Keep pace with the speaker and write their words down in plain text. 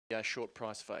Short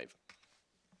price fave.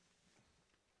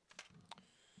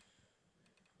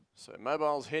 So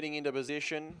Mobile's heading into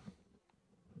position.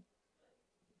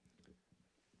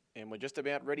 And we're just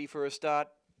about ready for a start.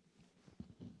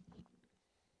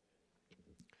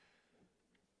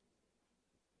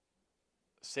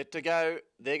 Set to go.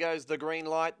 There goes the green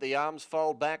light. The arms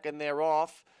fold back and they're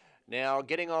off. Now,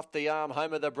 getting off the arm,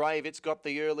 Home of the Brave, it's got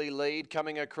the early lead.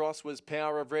 Coming across was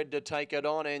Power of Red to take it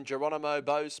on, and Geronimo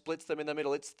Bow splits them in the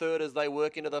middle. It's third as they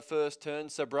work into the first turn.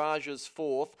 Sabrage is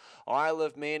fourth. Isle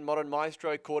of Man, Modern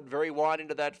Maestro caught very wide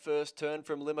into that first turn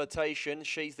from Limitation.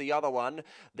 She's the other one.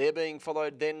 They're being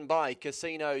followed then by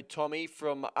Casino Tommy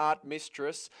from Art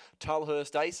Mistress.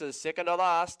 Tulhurst Aces second to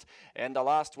last, and the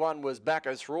last one was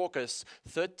Bacchus Raucous.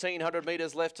 1,300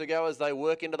 metres left to go as they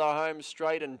work into the home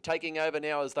straight, and taking over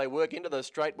now as they work into the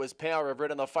straight was Power of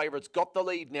Red, and the favourites got the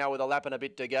lead now with a lap and a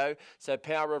bit to go. So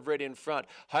Power of Red in front.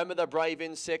 Home of the Brave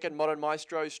in second. Modern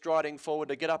Maestro striding forward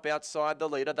to get up outside the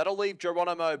leader. That'll leave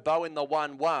Geronimo Bow in the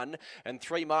 1-1 and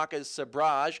 3 markers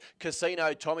Sabrage.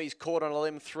 Casino Tommy's caught on a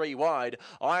limb 3 wide.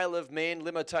 Isle of Man,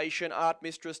 Limitation, Art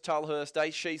Mistress, Tulhurst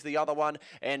Ace, she's the other one,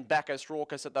 and Bacchus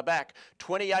Raucous at the back.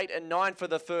 28 and 9 for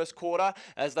the first quarter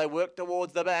as they work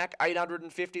towards the back.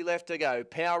 850 left to go.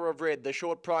 Power of Red, the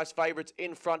short price favourites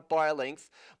in front by a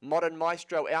length. Modern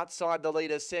Maestro outside the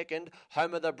leader second.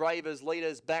 Home of the Bravers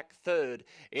leaders back third.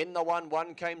 In the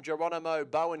 1-1 came Geronimo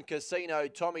Bow and Casino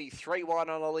Tommy 3 wide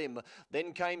on a limb.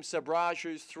 Then came Sabrage,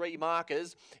 who's 3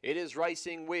 markers. It is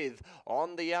racing with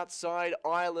on the outside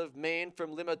Isle of Man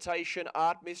from Limitation,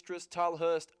 Art Mistress,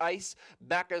 Tulhurst Ace,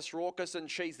 Bacchus Raucous, and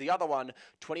she's the other one.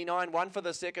 29-1 for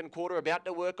the second quarter, about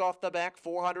to work off the back.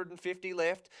 450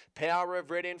 left. Power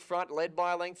of Red in front, led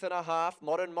by a length and a half.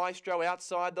 Modern Maestro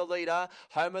outside the leader.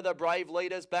 Home of the Brave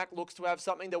leaders back, looks to have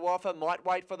something to offer, might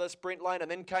wait for the sprint lane,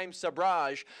 and then came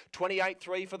Sabrage.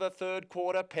 28-3 for the third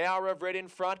quarter. Power of Red in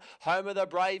front. Home of the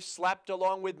Brave slapped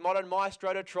along with Modern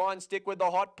Maestro to try and stick with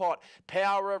the hot pot.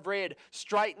 Power of Red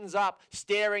straightens up,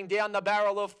 staring down the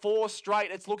barrel of 4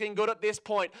 straight. It's looking good at this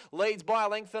point. Leads by a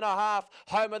length and a half.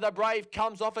 Home of the Brave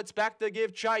comes off its back to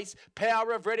give chase.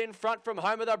 Power of Red in front from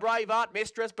Home of the Brave, Art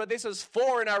Mistress, but this is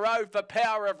 4 in a row for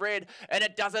Power of Red, and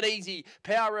it does it easy.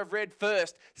 Power of Red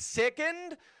first.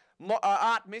 Second,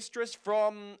 Art Mistress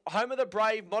from Home of the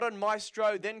Brave, Modern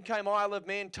Maestro, then came Isle of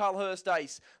Man, Tulhurst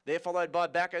Ace. They're followed by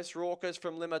Bacchus Raucous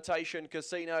from Limitation,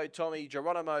 Casino Tommy,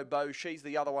 Geronimo Bow, she's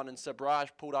the other one, and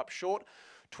Sabrage pulled up short.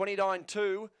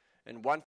 29-2 and 1.